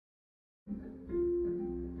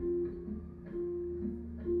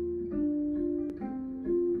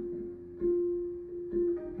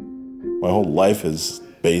My whole life is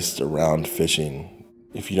based around fishing.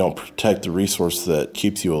 If you don't protect the resource that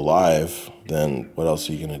keeps you alive, then what else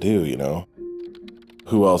are you gonna do, you know?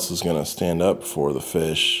 Who else is gonna stand up for the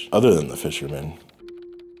fish other than the fishermen?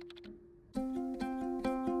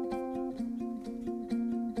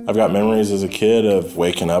 I've got memories as a kid of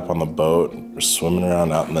waking up on the boat, or swimming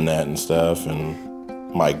around out in the net and stuff,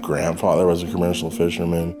 and my grandfather was a commercial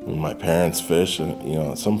fisherman, and my parents fish, and you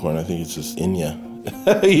know, at some point I think it's just in you.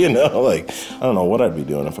 You know, like, I don't know what I'd be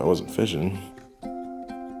doing if I wasn't fishing.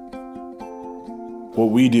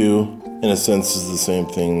 What we do, in a sense, is the same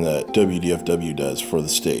thing that WDFW does for the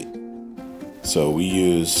state. So we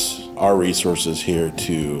use our resources here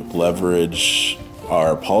to leverage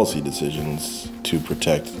our policy decisions to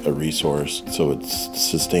protect a resource so it's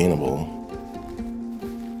sustainable.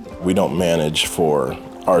 We don't manage for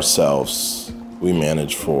ourselves. We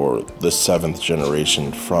manage for the seventh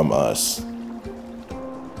generation from us.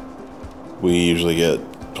 We usually get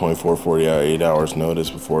 24, 48 hours notice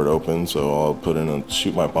before it opens, so I'll put in and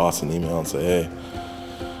shoot my boss an email and say, hey,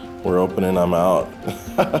 we're opening, I'm out.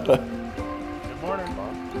 Good morning,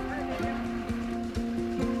 Bob.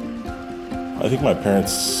 I think my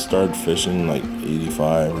parents started fishing like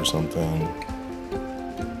 85 or something.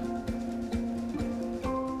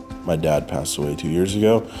 My dad passed away 2 years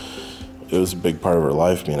ago. It was a big part of her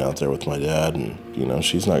life being out there with my dad, and you know,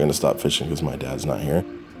 she's not gonna stop fishing because my dad's not here.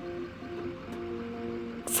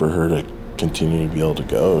 For her to continue to be able to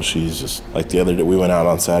go, she's just, like the other day, we went out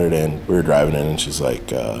on Saturday and we were driving in and she's like,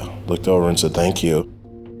 looked over and said, thank you.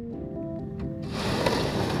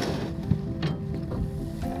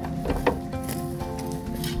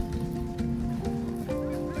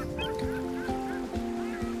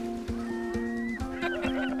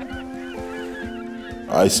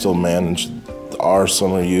 I still manage our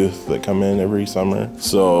summer youth that come in every summer.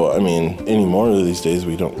 So, I mean, anymore these days,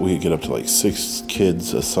 we get up to like 6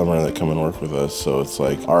 kids a summer that come and work with us. So it's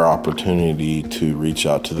like our opportunity to reach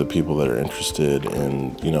out to the people that are interested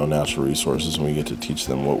in, you know, natural resources, and we get to teach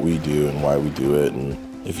them what we do and why we do it. And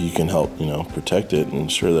if you can help, you know, protect it and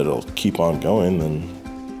ensure that it'll keep on going,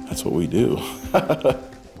 then that's what we do.